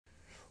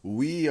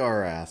We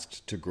are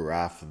asked to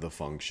graph the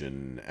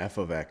function f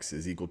of x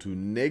is equal to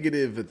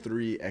negative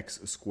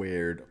 3x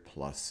squared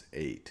plus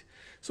 8.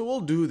 So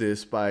we'll do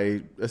this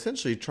by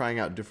essentially trying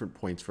out different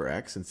points for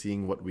x and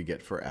seeing what we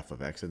get for f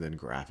of x and then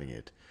graphing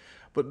it.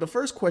 But the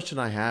first question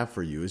I have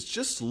for you is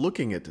just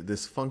looking at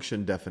this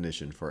function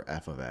definition for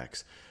f of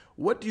x.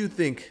 What do you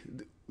think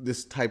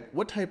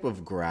what type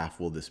of graph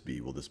will this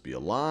be? Will this be a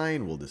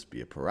line? Will this be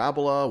a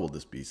parabola? Will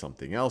this be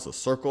something else, a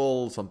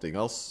circle, something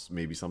else,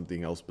 maybe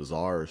something else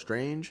bizarre or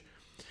strange?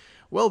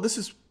 Well, this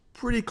is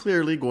pretty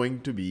clearly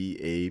going to be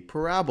a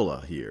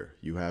parabola here.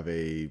 You have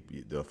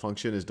the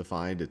function is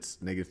defined, it's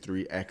negative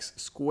 3x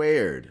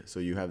squared. So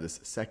you have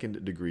this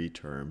second degree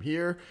term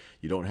here.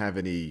 You don't have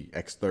any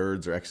x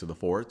thirds or x to the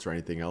fourths or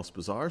anything else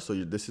bizarre. So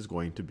this is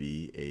going to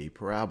be a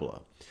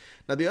parabola.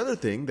 Now, the other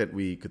thing that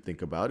we could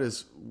think about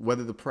is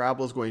whether the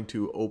parabola is going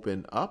to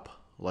open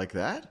up like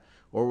that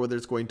or whether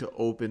it's going to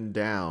open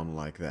down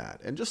like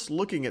that. And just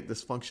looking at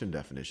this function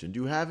definition,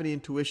 do you have any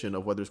intuition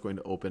of whether it's going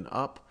to open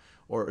up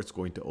or it's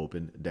going to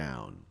open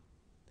down?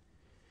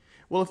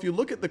 Well, if you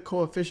look at the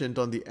coefficient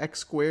on the x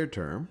squared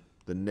term,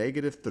 the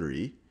negative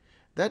 3,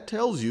 that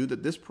tells you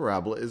that this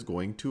parabola is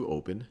going to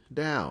open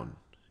down.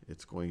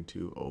 It's going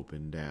to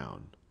open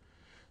down.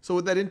 So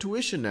with that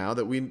intuition now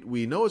that we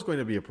know it's going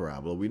to be a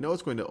parabola, we know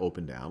it's going to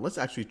open down, let's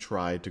actually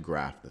try to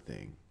graph the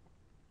thing.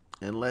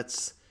 And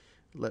let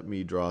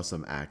me draw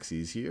some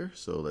axes here.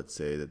 So let's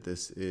say that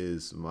this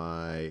is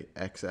my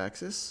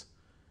x-axis.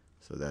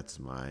 So that's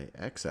my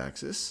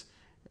x-axis.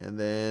 And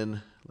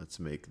then let's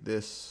make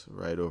this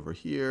right over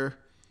here.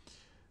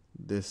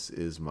 This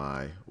is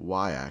my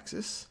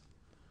y-axis.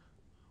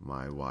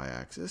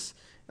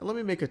 And let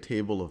me make a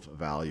table of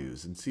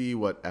values and see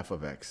what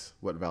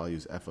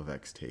values f of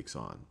x takes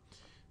on.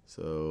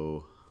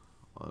 So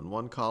on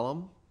one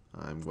column,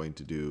 I'm going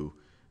to do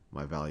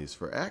my values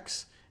for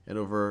x. And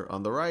over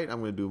on the right, I'm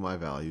going to do my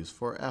values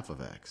for f of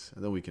x.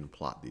 And then we can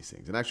plot these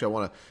things. And actually, I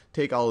want to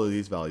take all of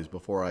these values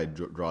before I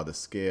draw the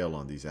scale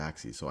on these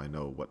axes so I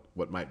know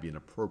what might be an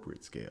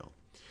appropriate scale.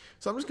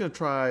 So I'm just going to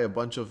try a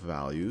bunch of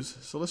values.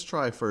 So let's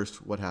try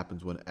first what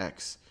happens when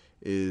x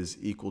is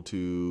equal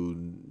to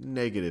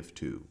negative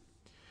 2.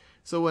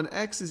 So when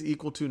x is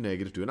equal to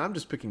negative 2, and I'm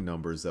just picking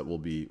numbers that will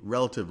be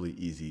relatively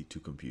easy to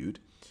compute.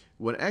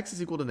 When x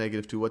is equal to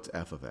negative 2, what's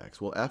f of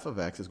x? Well, f of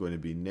x is going to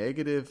be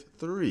negative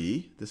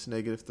 3, this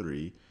negative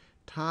 3,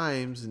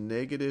 times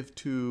negative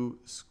 2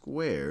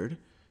 squared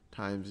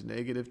times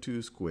negative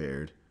 2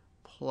 squared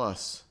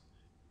plus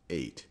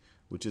 8,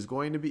 which is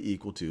going to be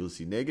equal to, let's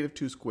see, negative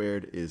 2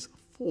 squared is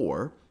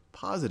 4,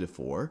 positive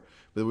 4.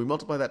 But then we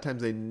multiply that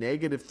times a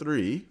negative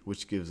 3,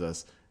 which gives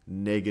us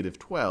negative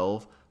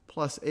 12,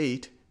 plus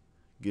 8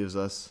 gives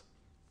us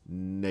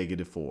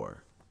negative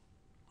 4.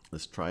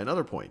 Let's try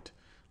another point.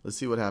 Let's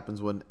see what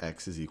happens when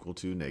x is equal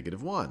to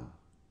negative 1.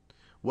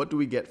 What do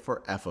we get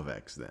for f of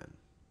x then?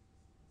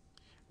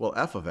 Well,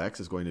 f of x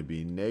is going to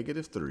be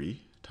negative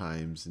 3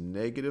 times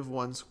negative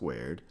 1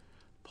 squared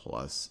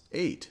plus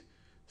 8.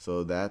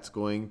 So that's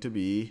going to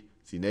be,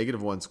 see,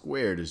 negative 1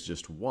 squared is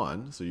just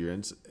 1. So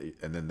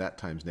and then that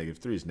times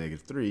negative 3 is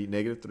negative 3.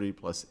 Negative 3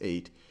 plus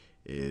 8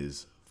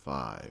 is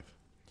 5.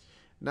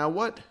 Now,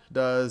 what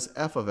does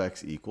f of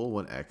x equal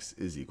when x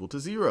is equal to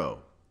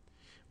 0?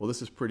 Well,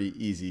 this is pretty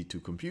easy to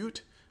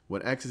compute.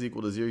 When x is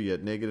equal to 0, you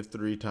get negative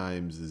 3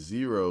 times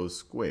 0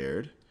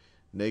 squared,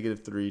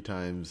 negative 3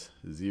 times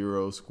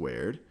 0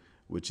 squared,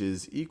 which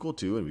is equal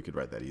to, and we could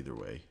write that either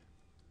way,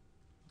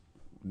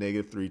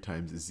 negative 3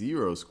 times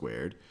 0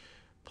 squared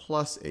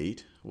plus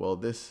 8. Well,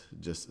 this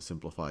just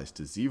simplifies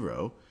to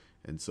 0,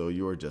 and so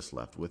you're just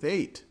left with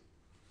 8.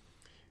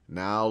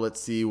 Now let's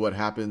see what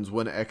happens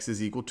when x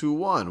is equal to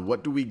 1.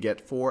 What do we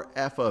get for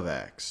f of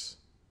x?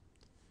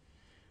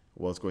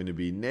 Well, it's going to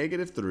be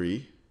negative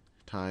 3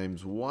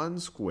 times 1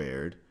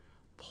 squared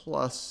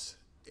plus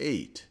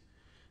 8.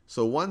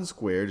 So 1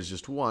 squared is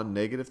just 1.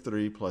 Negative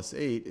 3 plus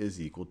 8 is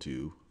equal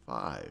to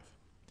 5.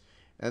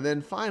 And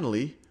then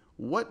finally,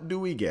 what do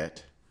we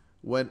get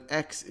when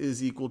x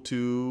is equal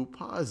to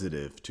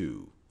positive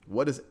 2?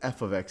 What does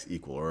f of x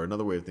equal? Or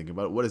another way of thinking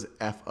about it, what is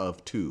f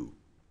of 2?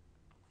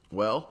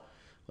 Well,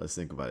 let's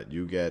think about it.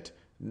 You get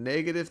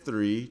negative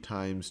 3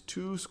 times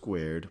 2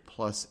 squared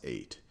plus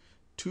 8.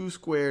 2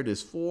 squared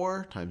is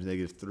 4 times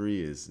negative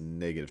 3 is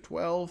negative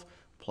 12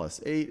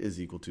 plus 8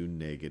 is equal to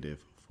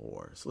negative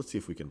 4. So let's see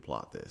if we can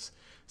plot this.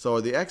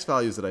 So the x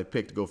values that I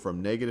picked go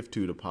from negative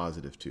 2 to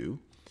positive 2.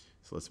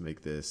 So let's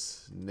make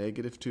this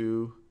negative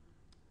 2,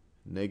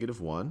 negative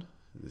 1.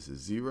 This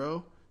is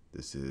 0.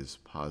 This is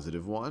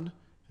positive 1.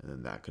 And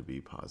then that could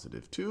be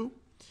positive 2.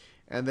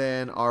 And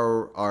then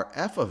our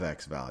f of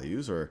x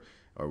values, we're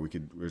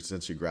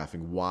essentially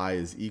graphing y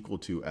is equal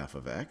to f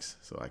of x.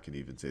 So I can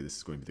even say this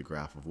is going to be the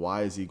graph of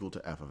y is equal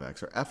to f of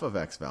x. Our f of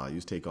x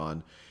values take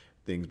on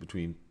things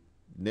between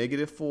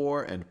negative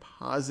 4 and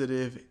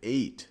positive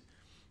 8.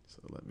 So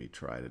let me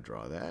try to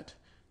draw that.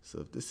 So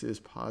if this is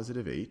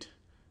positive 8,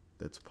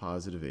 that's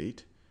positive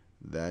 8.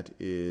 That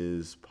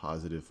is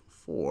positive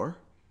 4.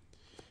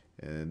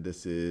 And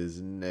this is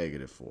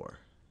negative 4.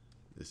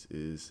 This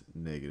is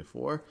negative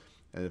 4.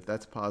 And if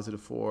that's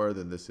positive 4,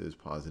 then this is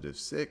positive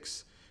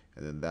 6.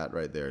 And then that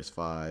right there is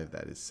 5.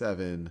 That is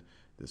 7.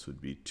 This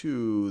would be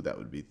 2. That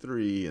would be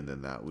 3. And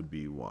then that would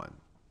be 1.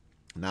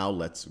 Now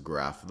let's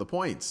graph the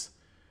points.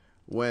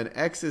 When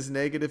x is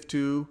negative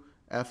 2,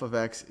 f of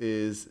x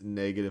is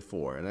negative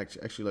 4. And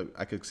actually,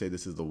 I could say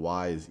this is the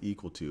y is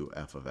equal to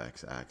f of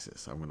x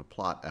axis. I'm going to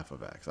plot f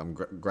of x. I'm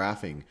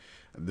graphing.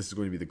 This is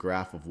going to be the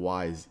graph of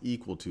y is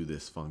equal to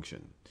this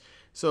function.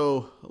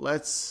 So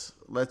let's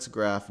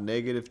graph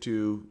negative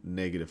 2,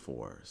 negative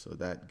 4. So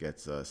that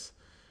gets us,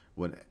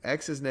 when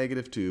x is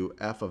negative 2,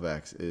 f of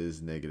x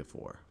is negative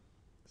 4.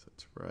 So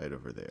it's right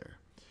over there.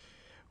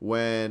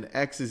 When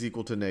x is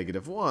equal to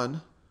negative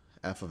 1,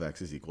 f of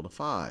x is equal to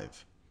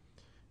 5.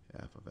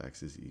 F of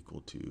x is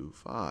equal to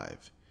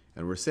 5.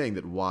 And we're saying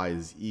that y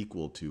is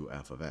equal to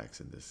f of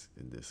x in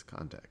this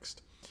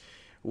context.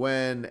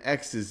 When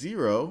x is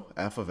 0,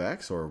 f of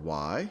x, or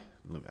y,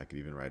 look, I could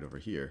even write over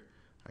here,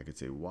 I could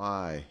say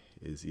y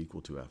is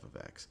equal to f of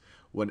x.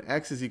 When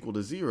x is equal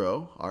to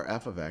 0, our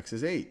f of x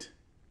is 8.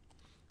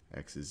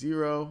 X is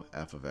 0,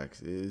 f of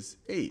x is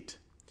 8.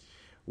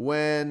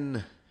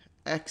 When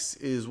x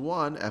is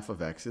 1, f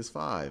of x is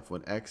 5.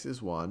 When x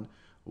is 1,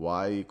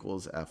 y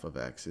equals f of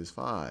x is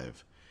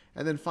 5.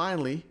 And then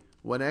finally,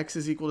 when x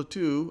is equal to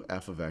 2,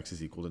 f of x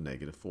is equal to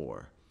negative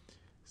 4.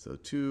 So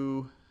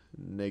 2,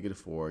 negative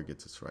 4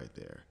 gets us right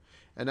there.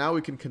 And now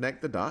we can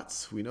connect the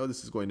dots. We know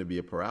this is going to be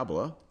a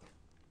parabola,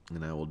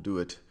 and I will do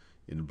it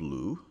in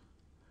blue.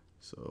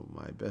 So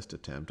my best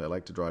attempt, I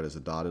like to draw it as a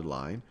dotted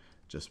line,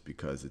 just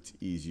because it's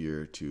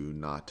easier to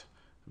not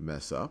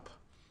mess up.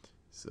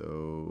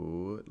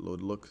 So it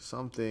would look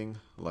something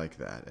like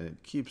that. And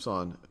it keeps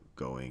on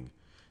going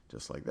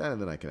just like that.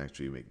 And then I can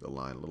actually make the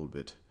line a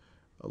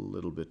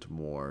little bit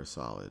more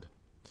solid.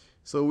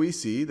 So we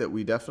see that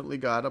we definitely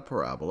got a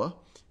parabola.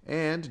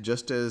 And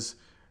just as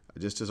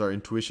our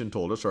intuition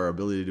told us, our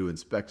ability to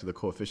inspect the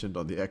coefficient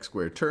on the x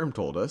squared term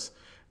told us,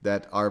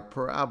 that our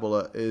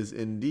parabola is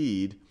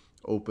indeed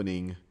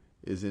opening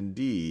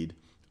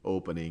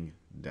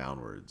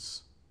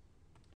downwards.